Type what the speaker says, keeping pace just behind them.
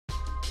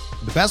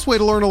The best way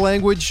to learn a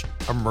language?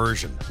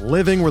 Immersion.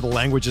 Living where the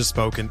language is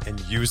spoken and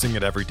using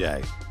it every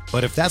day.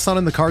 But if that's not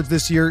in the cards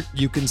this year,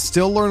 you can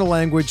still learn a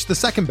language the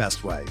second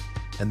best way,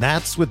 and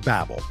that's with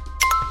Babbel.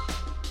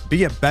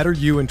 Be a better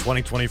you in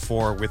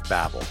 2024 with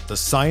Babbel, the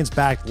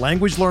science-backed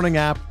language learning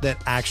app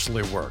that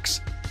actually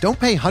works. Don't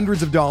pay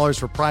hundreds of dollars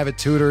for private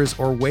tutors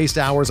or waste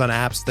hours on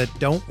apps that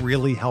don't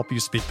really help you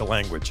speak the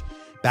language.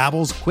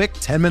 Babbel's quick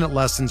 10-minute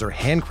lessons are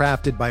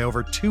handcrafted by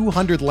over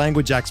 200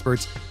 language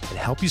experts and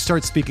help you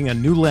start speaking a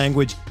new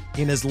language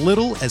in as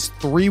little as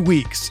 3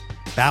 weeks.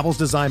 Babbel's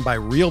designed by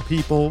real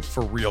people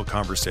for real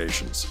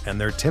conversations,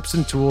 and their tips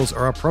and tools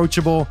are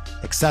approachable,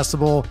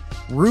 accessible,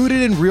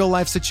 rooted in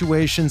real-life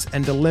situations,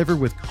 and delivered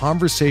with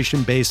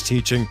conversation-based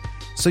teaching,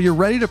 so you're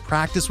ready to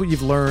practice what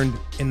you've learned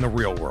in the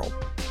real world.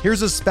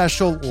 Here's a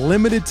special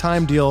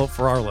limited-time deal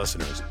for our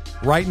listeners.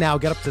 Right now,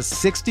 get up to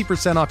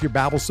 60% off your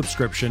Babbel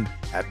subscription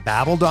at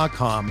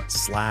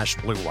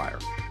babbel.com/Blue Wire.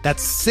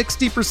 That's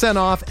 60%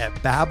 off at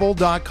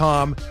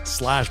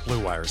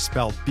babbel.com/Blue Wire,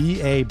 spelled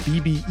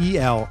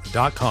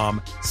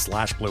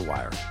BABBEL.com/Blue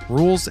Wire.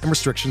 Rules and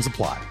restrictions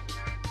apply.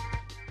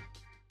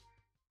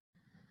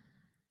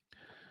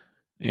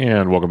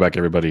 And welcome back,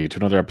 everybody, to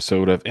another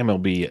episode of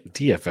MLB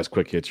DFS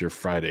Quick Hits, your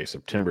Friday,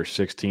 September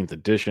 16th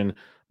edition.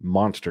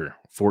 Monster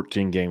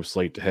 14-game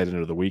slate to head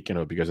into the weekend.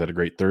 I hope you guys had a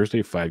great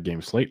Thursday.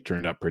 5-game slate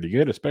turned out pretty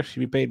good,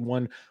 especially if you paid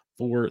one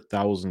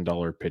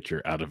 $4,000 pitcher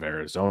out of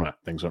Arizona.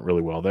 Things went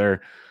really well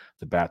there.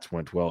 The bats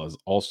went well as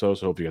also,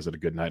 so hope you guys had a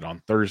good night on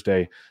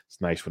Thursday. It's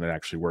nice when it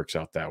actually works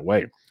out that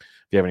way. If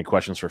you have any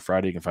questions for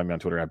Friday, you can find me on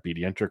Twitter at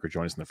BDentric or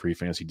join us in the Free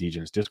Fantasy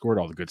DGens Discord.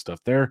 All the good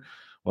stuff there.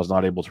 Was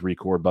not able to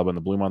record Bubba and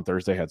the Bloom on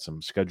Thursday. Had some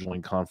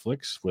scheduling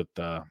conflicts with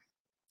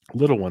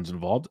little ones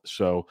involved,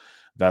 so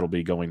that'll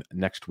be going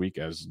next week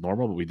as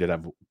normal. But we did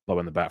have Bubba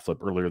and the Bat Flip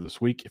earlier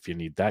this week if you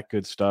need that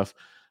good stuff.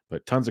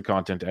 But tons of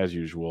content as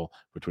usual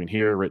between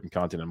here, written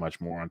content, and much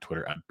more on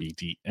Twitter at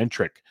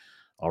BDentric.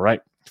 All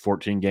right,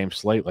 14-game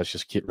slate. Let's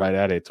just get right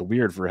at it. It's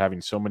weird for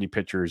having so many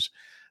pitchers.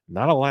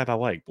 Not a lot I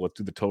like, but let's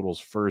do the totals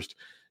first.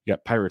 You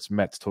got Pirates,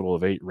 Mets, total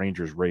of 8.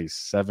 Rangers, Rays,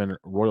 7.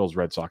 Royals,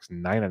 Red Sox,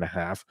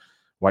 9.5.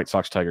 White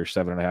Sox, Tigers,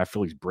 7.5.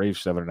 Phillies,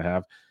 Braves,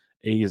 7.5.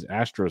 A's,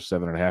 Astros,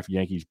 7.5.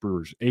 Yankees,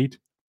 Brewers, 8.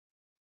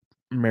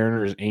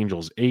 Mariners,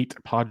 Angels, 8.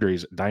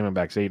 Padres,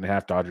 Diamondbacks,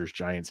 8.5. Dodgers,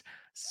 Giants,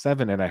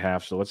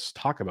 7.5. So let's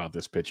talk about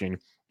this pitching.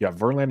 You got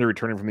Verlander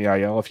returning from the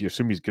IL. If you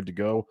assume he's good to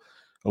go,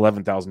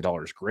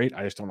 $11,000, great.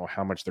 I just don't know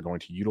how much they're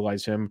going to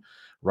utilize him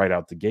right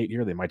out the gate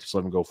here. They might just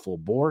let him go full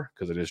bore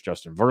because it is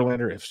Justin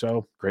Verlander. If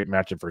so, great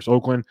matchup versus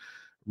Oakland.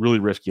 Really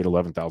risky at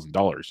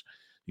 $11,000.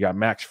 You got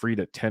Max Fried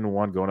at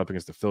 10-1 going up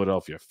against the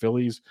Philadelphia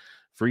Phillies.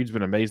 Fried's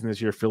been amazing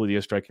this year. Philly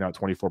is striking out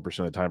 24%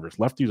 of the time versus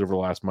lefties over the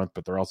last month,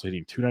 but they're also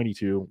hitting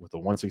 292 with a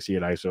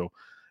 168 ISO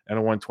and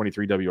a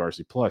 123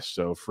 WRC plus.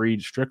 So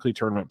Fried, strictly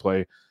tournament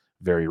play,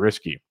 very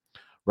risky.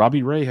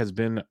 Robbie Ray has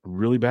been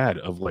really bad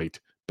of late,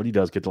 but he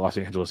does get the Los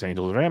Angeles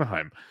Angels of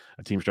Anaheim,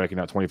 a team striking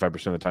out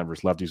 25% of the time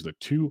versus lefties with a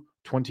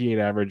 228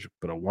 average,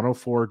 but a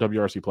 104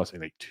 WRC plus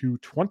and a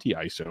 220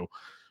 ISO.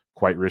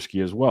 Quite risky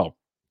as well.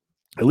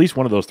 At least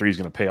one of those three is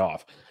going to pay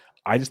off.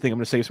 I just think I'm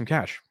going to save some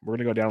cash. We're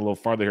going to go down a little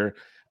farther here.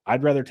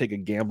 I'd rather take a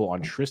gamble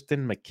on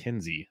Tristan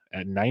McKenzie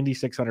at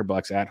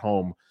 $9,600 at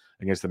home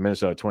against the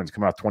Minnesota Twins,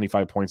 coming off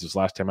 25 points this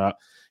last time out.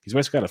 He's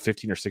basically got a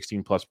 15 or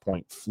 16 plus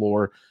point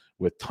floor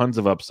with tons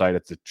of upside.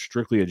 It's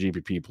strictly a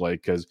GPP play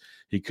because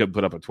he could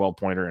put up a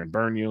 12-pointer and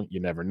burn you.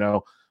 You never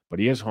know. But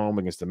he is home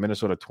against the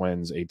Minnesota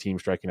Twins, a team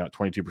striking out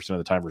 22% of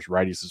the time versus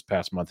righties this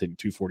past month, hitting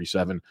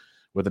 247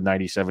 with a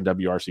 97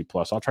 WRC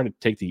plus. I'll try to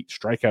take the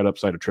strikeout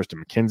upside of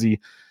Tristan McKenzie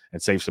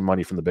and save some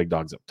money from the big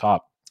dogs up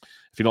top.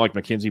 If you don't like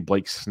McKenzie,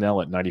 Blake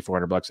Snell at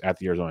 $9,400 at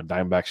the Arizona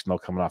Diamondbacks. Snell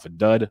coming off a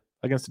dud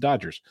against the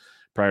Dodgers.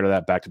 Prior to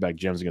that, back-to-back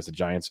gems against the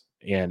Giants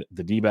and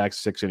the D-backs.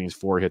 6 innings,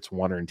 4 hits,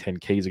 110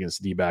 Ks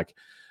against the D-back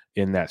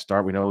in that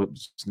start. We know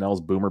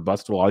Snell's boomer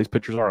bustable. All these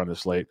pitchers are on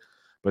this slate,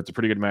 but it's a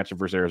pretty good matchup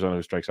versus Arizona,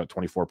 who strikes out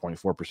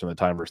 24.4% of the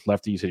time versus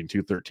lefties, hitting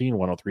 213,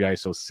 103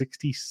 ISO,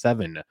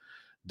 67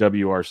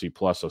 WRC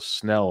plus. So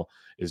Snell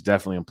is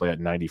definitely in play at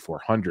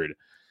 9,400.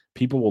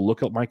 People will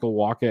look at Michael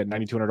Wacha at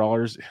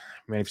 $9,200.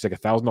 Man, if it's like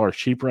 $1,000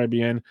 cheaper, I'd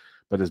be in.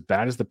 But as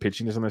bad as the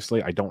pitching is on this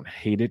slate, I don't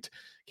hate it.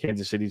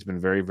 Kansas City's been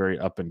very, very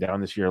up and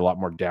down this year, a lot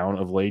more down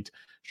of late,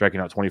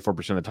 striking out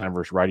 24% of the time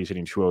versus righties,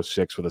 hitting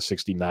 206 with a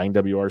 69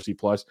 WRC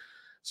plus.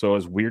 So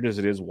as weird as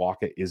it is,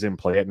 Wacha is in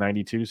play at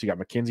 92. So you got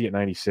McKenzie at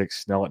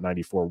 96, Snell at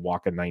 94,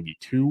 Wacha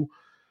 92.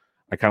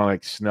 I kind of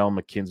like Snell,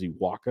 McKenzie,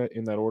 Wacha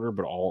in that order,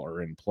 but all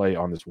are in play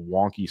on this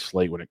wonky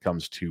slate when it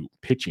comes to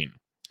pitching.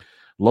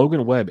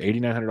 Logan Webb,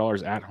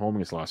 $8,900 at home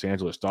against Los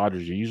Angeles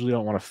Dodgers. You usually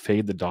don't want to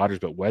fade the Dodgers,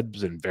 but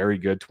Webb's been very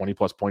good,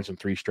 20-plus points in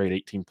 3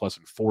 straight, 18-plus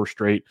in 4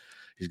 straight.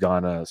 He's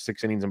gone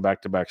 6 innings in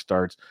back-to-back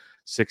starts,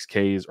 6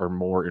 Ks or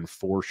more in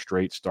 4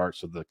 straight starts.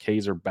 So the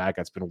Ks are back.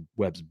 That's been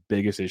Webb's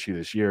biggest issue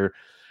this year.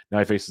 Now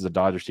he faces a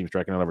Dodgers team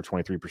striking out over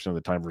 23% of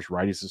the time versus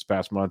righties this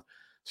past month.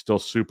 Still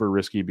super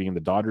risky being the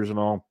Dodgers and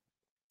all,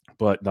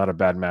 but not a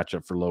bad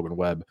matchup for Logan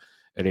Webb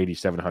at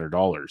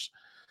 $8,700.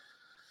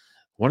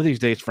 One of these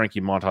days,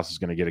 Frankie Montas is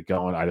going to get it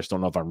going. I just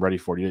don't know if I'm ready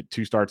for it. He did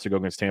 2 starts to go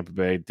against Tampa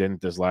Bay.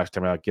 Didn't this last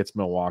time out. Gets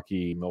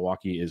Milwaukee.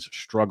 Milwaukee is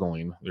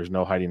struggling. There's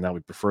no hiding that. We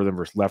prefer them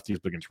versus lefties,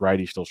 but against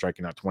righties, still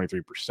striking out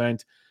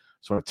 23%.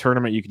 So in a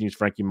tournament, you can use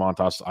Frankie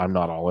Montas. I'm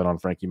not all in on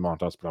Frankie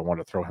Montas, but I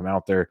wanted to throw him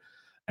out there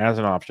as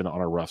an option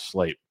on a rough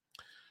slate.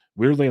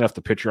 Weirdly enough,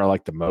 the pitcher I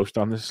like the most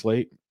on this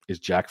slate is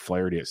Jack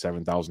Flaherty at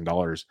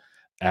 $7,000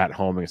 at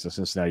home against the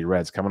Cincinnati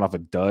Reds, coming off a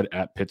dud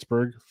at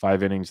Pittsburgh.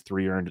 5 innings,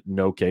 3 earned,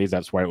 no Ks.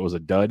 That's why it was a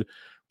dud.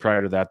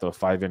 Prior to that, though,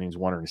 5 innings,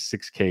 1 earned,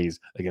 6 Ks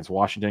against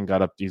Washington.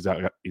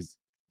 He's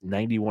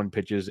 91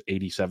 pitches,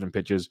 87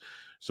 pitches.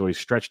 So he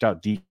stretched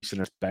out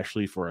decent,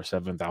 especially for a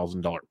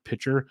 $7,000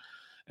 pitcher.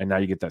 And now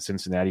you get that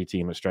Cincinnati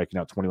team that's striking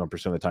out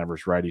 21% of the time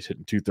versus righties,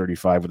 hitting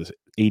 235 with an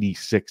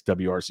 86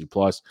 WRC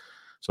plus.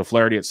 So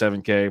Flaherty at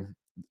 7K.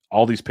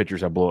 All these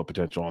pitchers have blow-up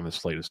potential on this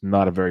slate. It's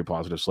not a very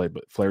positive slate,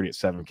 but Flaherty at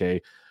 7K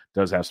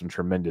does have some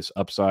tremendous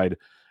upside.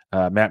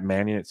 Matt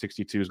Manning at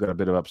 62 has got a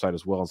bit of upside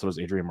as well, and so does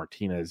Adrian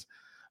Martinez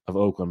of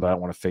Oakland, but I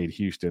don't want to fade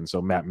Houston.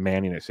 So Matt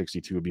Manning at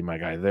 62 would be my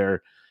guy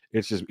there.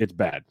 It's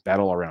bad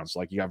all around. So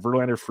like you got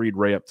Verlander, Fried,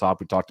 Ray up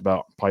top. We talked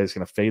about probably just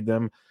going to fade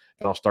them.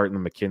 And I'll start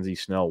in the McKenzie,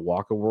 Snell,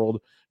 Waka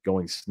world.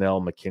 Going Snell,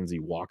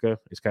 McKenzie, Waka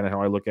is kind of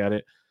how I look at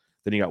it.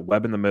 Then you got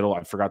Webb in the middle.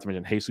 I forgot to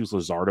mention Jesus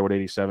Luzardo at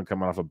 87,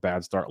 coming off a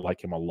bad start.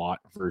 Like him a lot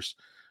versus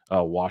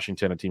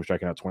Washington, a team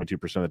striking out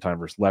 22% of the time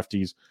versus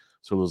lefties.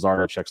 So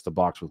Luzardo checks the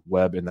box with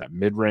Webb in that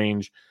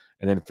mid-range.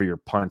 And then for your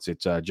punts,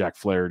 it's Jack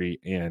Flaherty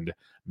and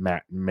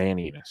Matt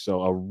Manning.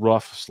 So a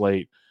rough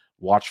slate.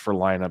 Watch for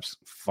lineups.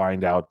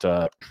 Find out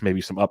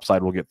maybe some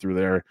upside we'll get through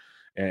there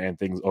and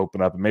things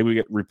open up. And maybe we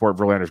get report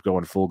Verlander's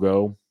going full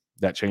go.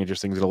 That changes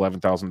things at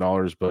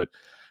 $11,000. But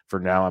for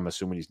now, I'm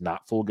assuming he's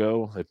not full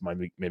go. It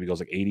maybe goes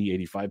like 80,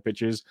 85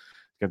 pitches.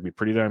 It's going to be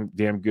pretty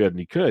damn good. And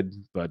he could,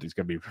 but he's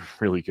going to be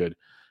really good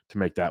to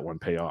make that one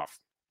pay off.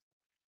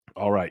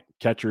 All right,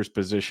 catcher's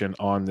position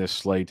on this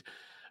slate.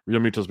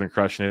 Real Muto's been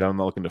crushing it. I'm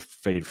not looking to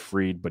fade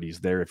Fried, but he's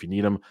there if you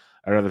need him.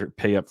 I'd rather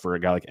pay up for a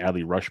guy like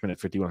Adley Rutschman at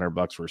 $5,100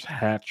 versus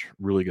Hatch.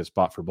 Really good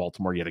spot for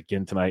Baltimore yet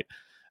again tonight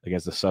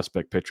against the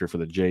suspect pitcher for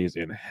the Jays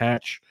in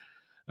Hatch.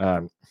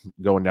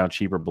 Going down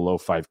cheaper, below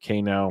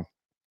 5K now.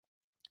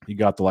 You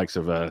got the likes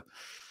of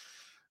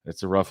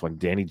it's a rough one.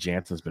 Danny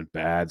Jansen's been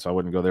bad, so I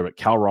wouldn't go there. But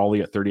Cal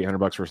Raleigh at $3,800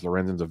 versus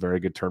Lorenzen's a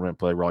very good tournament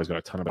play. Raleigh's got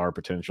a ton of power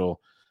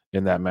potential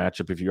in that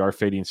matchup. If you are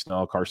fading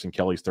Snell, Carson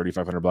Kelly's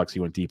 $3,500. He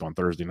went deep on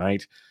Thursday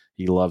night.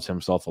 He loves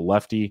himself a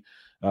lefty.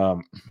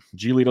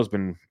 Giolito's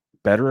been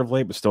better of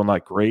late, but still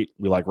not great.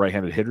 We like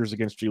right-handed hitters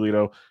against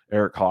Giolito.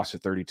 Eric Haas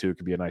at 32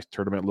 could be a nice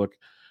tournament look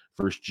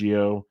versus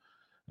Gio.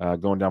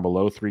 Going down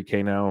below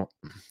 3K now.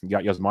 You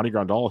got Yasmani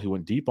Grandal, who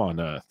went deep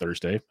on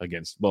Thursday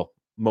against, well,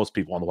 most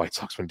people on the White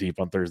Sox went deep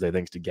on Thursday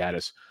thanks to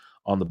Gaddis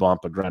on the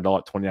bump. But Grandal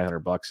at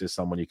 $2,900 is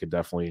someone you could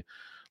definitely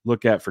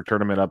look at for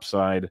tournament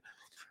upside.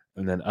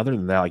 And then other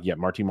than that, like you got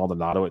Martin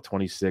Maldonado at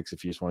 26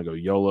 if you just want to go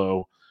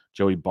YOLO.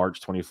 Joey Bart's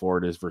 24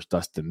 it is versus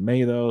Dustin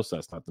May, though, so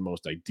that's not the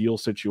most ideal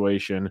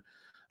situation.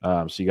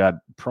 So you got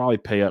probably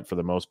pay up for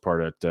the most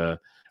part at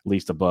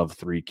least above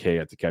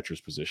 3K at the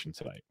catcher's position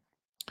tonight.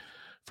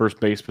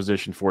 First base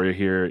position for you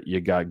here, you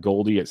got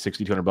Goldie at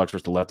 $6,200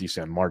 versus the lefty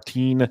San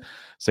Martin.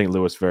 St.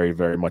 Louis very,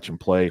 very much in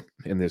play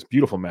in this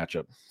beautiful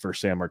matchup for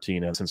San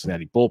Martin and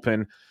Cincinnati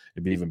bullpen.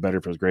 It'd be even better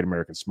if it was Great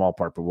American Small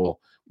Park, but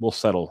we'll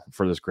settle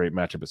for this great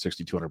matchup at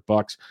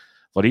 $6,200.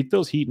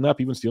 Vladito's heating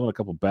up, even stealing a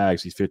couple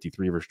bags. He's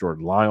 53 versus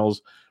Jordan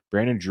Lyles.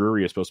 Brandon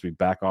Drury is supposed to be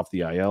back off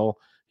the IL.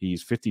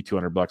 He's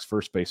 $5,200,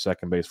 first base,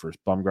 second base versus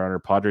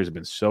Bumgarner. Padres have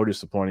been so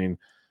disappointing,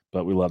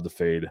 but we love to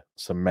fade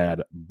some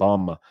mad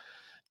bum.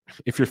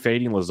 If you're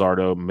fading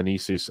Luzardo,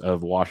 Meneses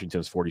of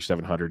Washington is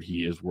 $4,700.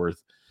 He is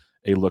worth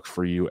a look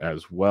for you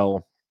as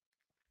well.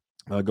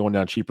 Going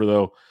down cheaper,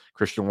 though,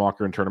 Christian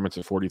Walker in tournaments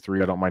at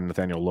 43. I don't mind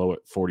Nathaniel Lowe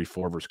at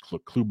 44 versus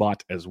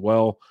Klubat as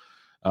well.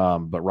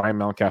 But Ryan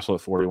Mountcastle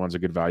at 41 is a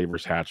good value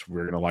versus Hatch.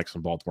 We're going to like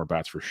some Baltimore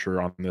bats for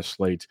sure on this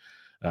slate.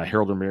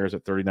 Harold Ramirez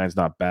at 39 is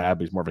not bad,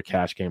 but he's more of a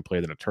cash game play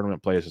than a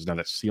tournament play. This is not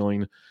that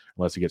ceiling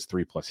unless he gets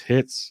 3+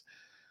 hits.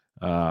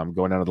 Going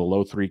down to the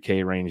low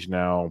 3K range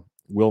now.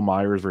 Will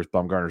Myers versus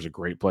Bumgarner is a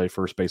great play.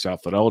 First base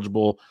outfield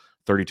eligible,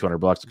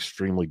 $3,200,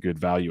 extremely good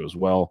value as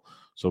well.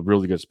 So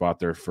really good spot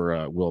there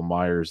for Will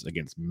Myers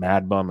against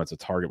Mad Bum. That's a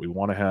target we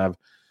want to have.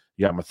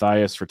 You got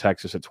Matthias for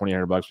Texas at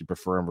 $2,800. We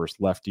prefer him versus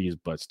lefties,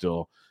 but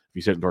still, if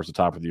he's sitting towards the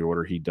top of the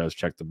order, he does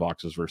check the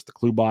boxes versus the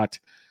Klubat.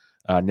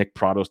 Nick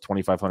Prado's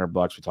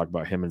 $2,500. We talk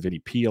about him and Vinny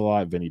P a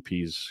lot. Vinny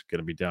P's going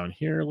to be down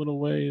here a little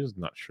ways.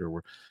 Not sure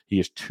where he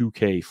is.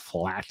 2K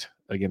flat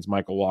against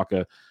Michael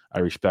Wacha. I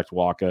respect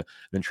Wacha.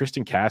 Then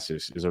Tristan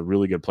Cassis is a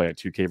really good play at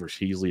 2K versus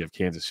Heasley of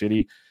Kansas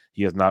City.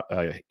 He has not.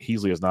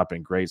 Heasley has not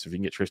been great. So if you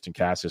can get Tristan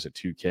Cassis at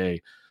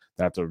 2K,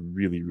 that's a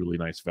really, really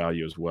nice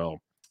value as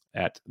well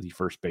at the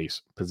first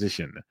base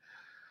position.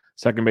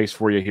 Second base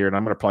for you here, and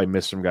I'm going to probably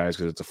miss some guys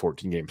because it's a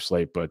 14-game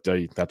slate, but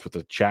that's what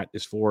the chat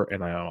is for,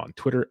 and I am on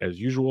Twitter as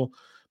usual.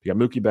 You got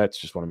Mookie Betts,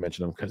 just want to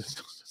mention them because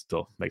it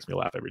still makes me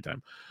laugh every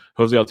time.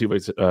 Jose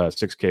Altuve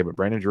 6K, but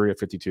Brandon Drury at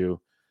 52,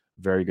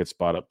 Very good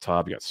spot up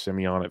top. You got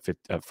Simeon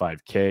at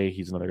 5K.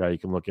 He's another guy you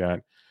can look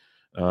at.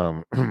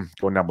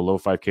 Going down below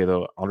 5K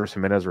though, Andres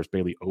Jimenez versus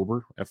Bailey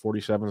Ober at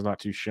 47 is not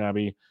too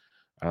shabby.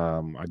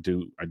 I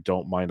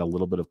don't mind a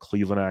little bit of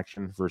Cleveland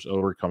action versus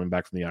Ober coming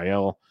back from the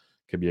IL.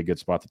 Could be a good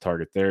spot to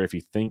target there. If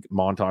you think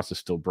Montas is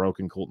still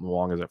broken, Colton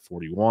Wong is at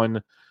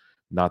 41.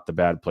 Not the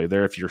bad play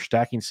there. If you're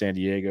stacking San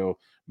Diego,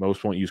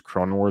 most won't use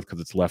Cronenworth because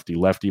it's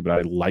lefty-lefty, but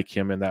I like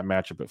him in that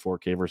matchup at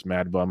 4K versus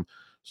Mad Bum,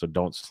 so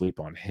don't sleep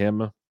on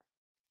him.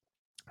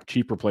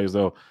 Cheaper plays,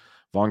 though.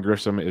 Vaughn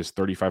Grissom is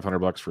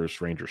 $3,500 for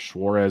his Ranger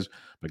Suarez,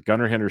 but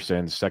Gunnar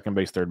Henderson, second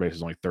base, third base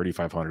is only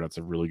 $3,500. That's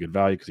a really good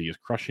value because he is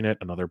crushing it.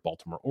 Another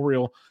Baltimore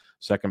Oriole,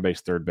 second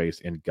base, third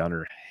base, and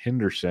Gunnar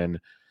Henderson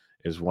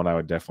is one I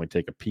would definitely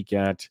take a peek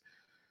at.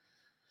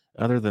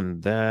 Other than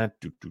that,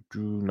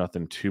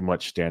 nothing too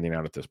much standing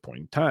out at this point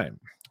in time.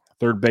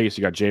 Third base,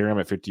 you got J-Ram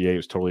at 58.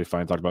 It's totally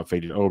fine. Talked about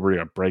Faded Ober. You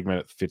got Bregman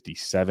at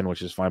 57,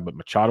 which is fine. But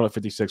Machado at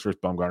 56 versus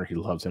Bumgarner. He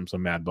loves him, so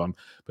Mad Bum.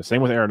 But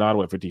same with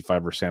Arenado at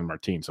 55 versus San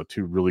Martin. So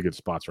two really good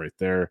spots right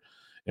there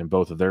in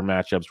both of their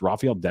matchups.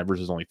 Rafael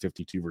Devers is only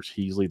 52 versus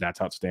Heasley.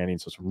 That's outstanding.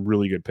 So some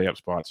really good pay-up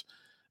spots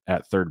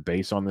at third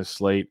base on this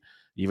slate.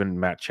 Even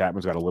Matt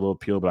Chapman's got a little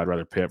appeal, but I'd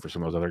rather pay up for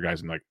some of those other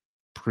guys in like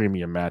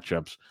premium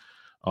matchups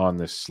on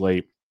this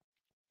slate.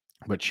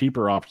 But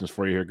cheaper options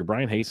for you here.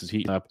 Brian Hayes is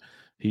heating up.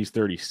 He's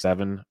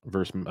 37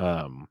 versus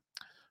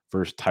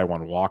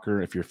Taijuan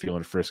Walker if you're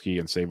feeling frisky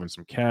and saving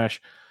some cash.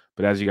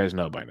 But as you guys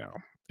know by now,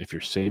 if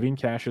you're saving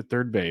cash at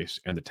third base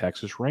and the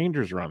Texas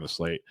Rangers are on the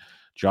slate,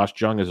 Josh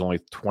Jung is only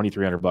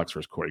 $2,300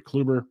 versus Corey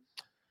Kluber.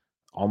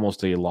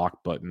 Almost a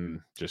lock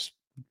button, just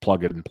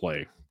plug it and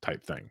play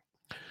type thing.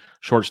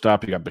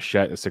 Shortstop, you got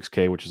Bichette at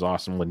 6K, which is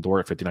awesome. Lindor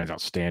at 59 is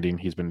outstanding.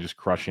 He's been just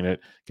crushing it.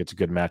 Gets a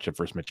good matchup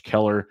versus Mitch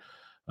Keller.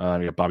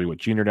 You got Bobby Witt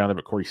Jr. down there,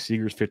 but Corey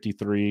Seager's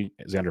 53.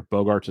 Xander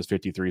Bogaerts is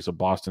 53, so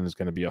Boston is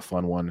going to be a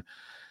fun one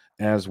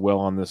as well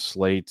on this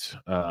slate.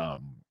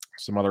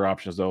 Some other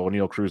options, though.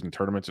 O'Neill Cruz in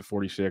tournaments at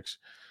 46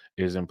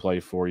 is in play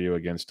for you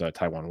against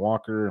Taijuan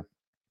Walker.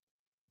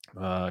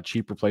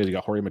 Cheaper plays, you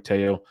got Jorge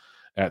Mateo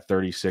at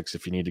 36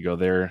 if you need to go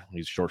there.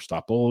 He's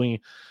shortstop only.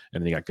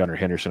 And then you got Gunnar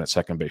Henderson at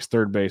second base,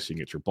 third base. So you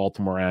can get your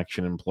Baltimore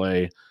action in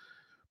play.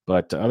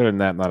 But other than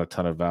that, not a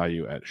ton of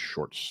value at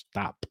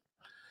shortstop.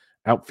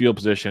 Outfield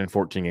position in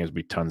 14 games would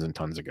be tons and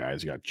tons of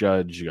guys. You got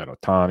Judge, you got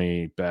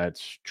Ohtani,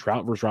 Betts.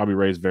 Trout versus Robbie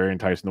Ray is very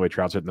enticing the way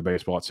Trout's hitting the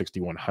baseball at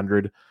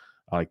 6,100.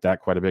 I like that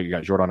quite a bit. You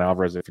got Jordan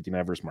Alvarez at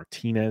 59 versus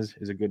Martinez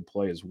is a good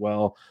play as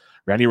well.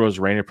 Randy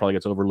Rosarena probably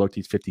gets overlooked.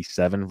 He's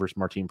 57 versus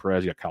Martin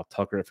Perez. You got Kyle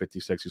Tucker at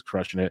 56. He's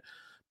crushing it.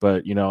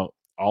 But, you know,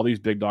 all these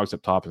big dogs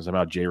up top and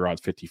somehow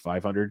J-Rod's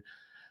 5,500.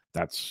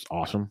 That's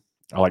awesome.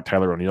 I like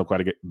Tyler O'Neill quite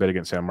a bit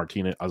against San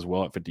Martin as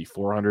well at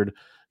 5,400.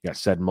 You got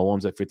Sed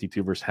Mullins at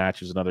 52 versus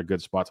Hatch is another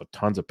good spot. So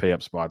tons of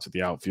pay-up spots at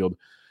the outfield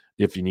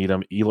if you need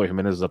them. Eloy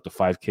Jimenez is up to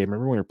 5K.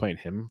 Remember when we were playing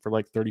him for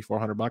like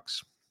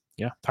 $3,400?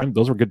 Yeah,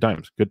 those were good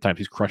times. Good times.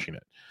 He's crushing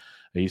it.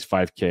 He's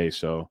 5K,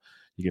 so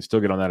you can still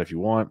get on that if you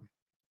want.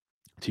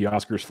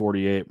 Teoscar's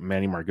 48.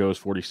 Manny Margot's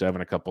 47.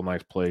 A couple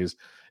nice plays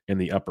in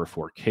the upper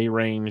 4K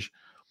range.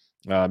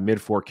 Mid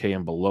 4K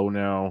and below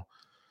now.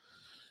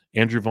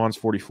 Andrew Vaughn's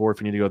 44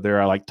 if you need to go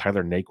there. I like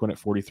Tyler Naquin at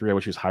 43. I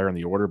wish he was higher in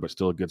the order, but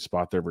still a good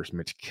spot there versus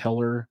Mitch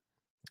Keller.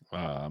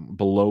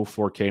 Below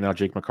 4K now,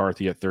 Jake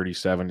McCarthy at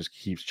 37 just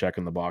keeps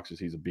checking the boxes.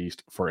 He's a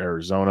beast for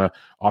Arizona.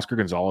 Oscar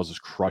Gonzalez is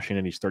crushing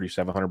it. He's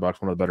 $3,700, one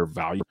of the better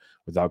value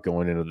without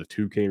going into the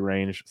 2K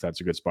range. So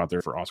that's a good spot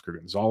there for Oscar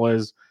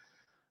Gonzalez.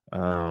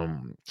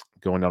 Going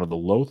down to the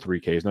low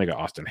 3Ks, now you got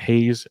Austin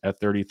Hayes at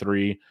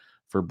 33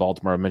 for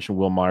Baltimore. I mentioned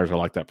Will Myers. I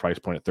like that price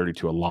point at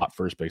 32 a lot.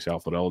 First base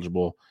outfield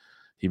eligible.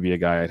 He'd be a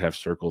guy I'd have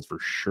circled for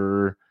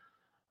sure.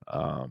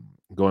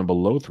 Going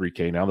below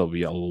 3K now, there'll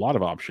be a lot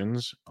of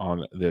options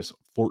on this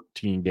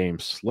 14-game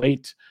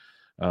slate.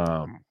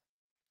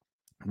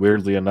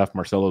 Weirdly enough,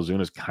 Marcell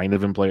Ozuna is kind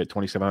of in play at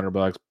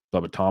 $2,700.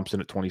 Bubba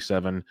Thompson at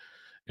 27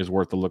 is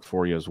worth a look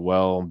for you as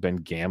well. Ben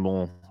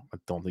Gamble, I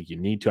don't think you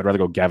need to. I'd rather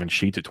go Gavin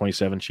Sheets at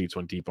 27. Sheets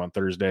went deep on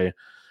Thursday.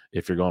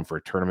 If you're going for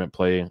a tournament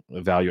play,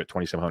 value at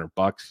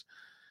 $2,700,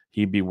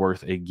 he'd be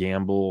worth a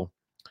gamble.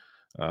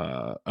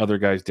 Other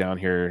guys down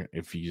here,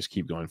 if you just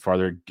keep going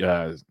farther,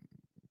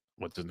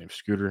 what's his name?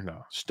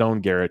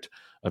 Stone Garrett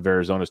of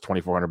Arizona is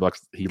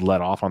 $2,400. He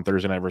led off on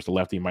Thursday night versus the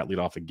lefty. He might lead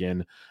off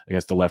again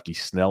against the lefty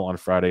Snell on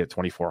Friday at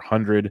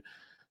 $2,400.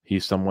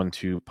 He's someone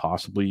to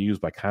possibly use,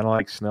 but I kind of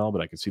like Snell,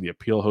 but I can see the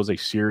appeal. Jose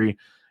Siri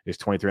is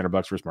 $2,300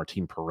 versus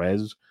Martin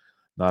Perez.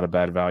 Not a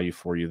bad value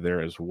for you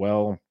there as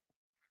well.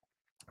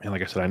 And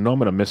like I said, I know I'm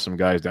going to miss some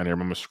guys down here. I'm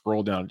going to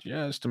scroll down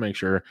just to make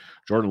sure.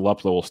 Jordan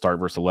Luplow will start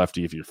versus the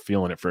lefty if you're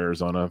feeling it for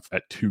Arizona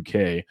at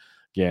 2K.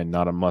 Again,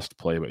 not a must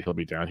play, but he'll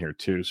be down here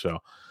too. So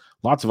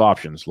lots of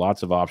options.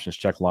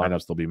 Check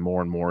lineups. There'll be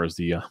more and more as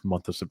the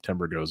month of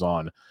September goes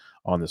on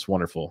this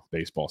wonderful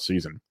baseball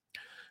season.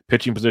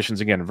 Pitching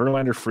positions, again,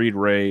 Verlander, Fried,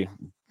 Ray,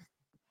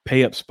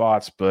 pay up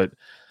spots, but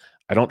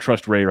I don't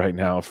trust Ray right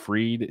now.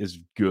 Fried is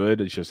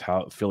good. It's just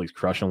how Philly's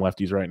crushing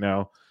lefties right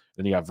now.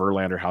 Then you got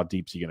Verlander. How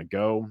deep is he going to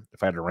go?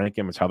 If I had to rank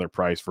him, it's how they're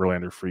priced: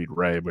 Verlander, Fried,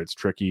 Ray. But it's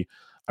tricky.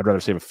 I'd rather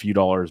save a few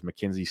dollars.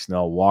 McKenzie,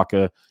 Snell,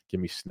 Waka. Give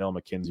me Snell,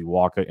 McKenzie,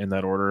 Waka in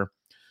that order.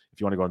 If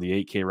you want to go in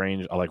the 8K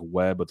range, I like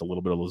Webb with a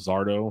little bit of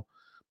Luzardo.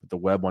 But the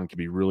Webb one could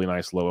be really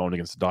nice low owned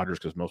against the Dodgers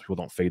because most people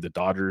don't fade the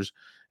Dodgers.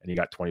 And you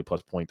got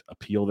 20-plus point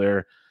appeal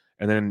there.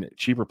 And then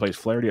cheaper plays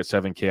Flaherty at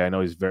 7K. I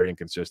know he's very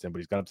inconsistent, but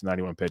he's got up to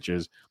 91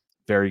 pitches.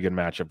 Very good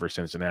matchup for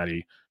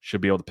Cincinnati.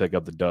 Should be able to pick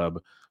up the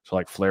dub. So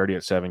like Flaherty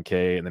at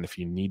 7K. And then if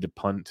you need to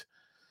punt,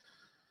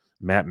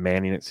 Matt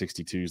Manning at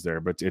 62 is there.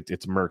 But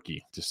it's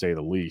murky, to say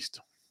the least.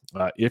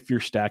 If you're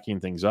stacking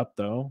things up,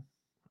 though,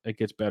 it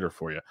gets better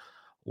for you.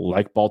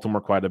 Like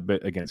Baltimore quite a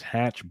bit against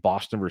Hatch.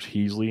 Boston versus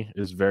Heasley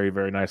is very,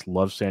 very nice.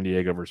 Love San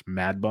Diego versus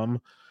Mad Bum.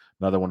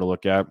 Another one to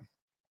look at.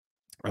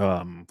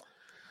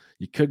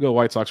 You could go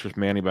White Sox versus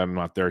Manning, but I'm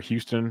not there.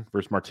 Houston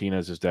versus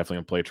Martinez is definitely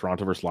in play.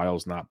 Toronto versus Lyle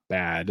is not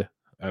bad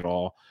at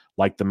all.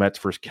 Like the Mets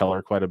versus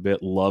Keller quite a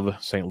bit. Love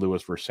St.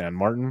 Louis versus San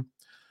Martin.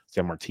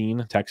 San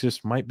Martin,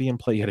 Texas might be in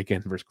play yet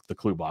again versus the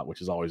Klubot,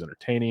 which is always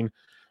entertaining.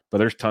 But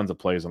there's tons of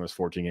plays on this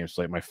 14-game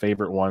slate. My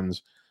favorite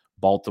ones,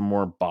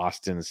 Baltimore,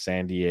 Boston,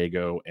 San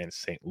Diego, and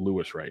St.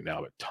 Louis right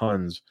now. But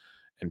tons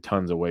and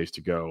tons of ways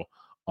to go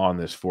on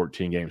this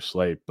 14-game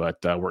slate. But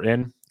we're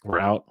in. We're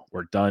out.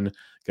 We're done.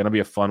 Going to be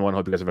a fun one.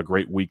 Hope you guys have a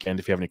great weekend.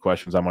 If you have any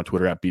questions, I'm on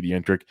Twitter at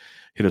BDintric.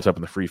 Hit us up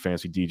in the Free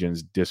Fantasy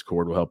DGens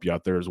Discord. We'll help you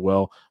out there as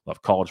well. We'll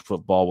have college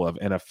football. We'll have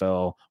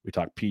NFL. We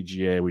talk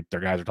PGA. Their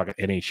guys are talking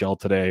NHL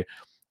today.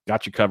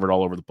 Got you covered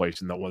all over the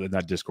place in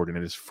that Discord, and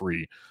it is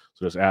free.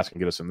 So just ask and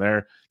get us in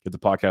there. Give the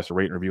podcast a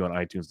rate and review on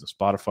iTunes and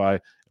Spotify.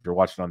 If you're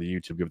watching on the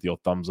YouTube, give it the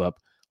old thumbs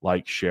up,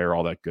 like, share,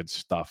 all that good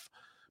stuff.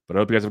 But I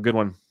hope you guys have a good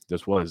one.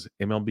 This was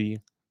MLB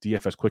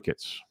DFS Quick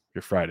Hits,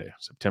 your Friday,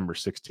 September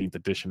 16th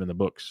edition in the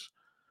books.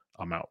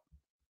 I'm out.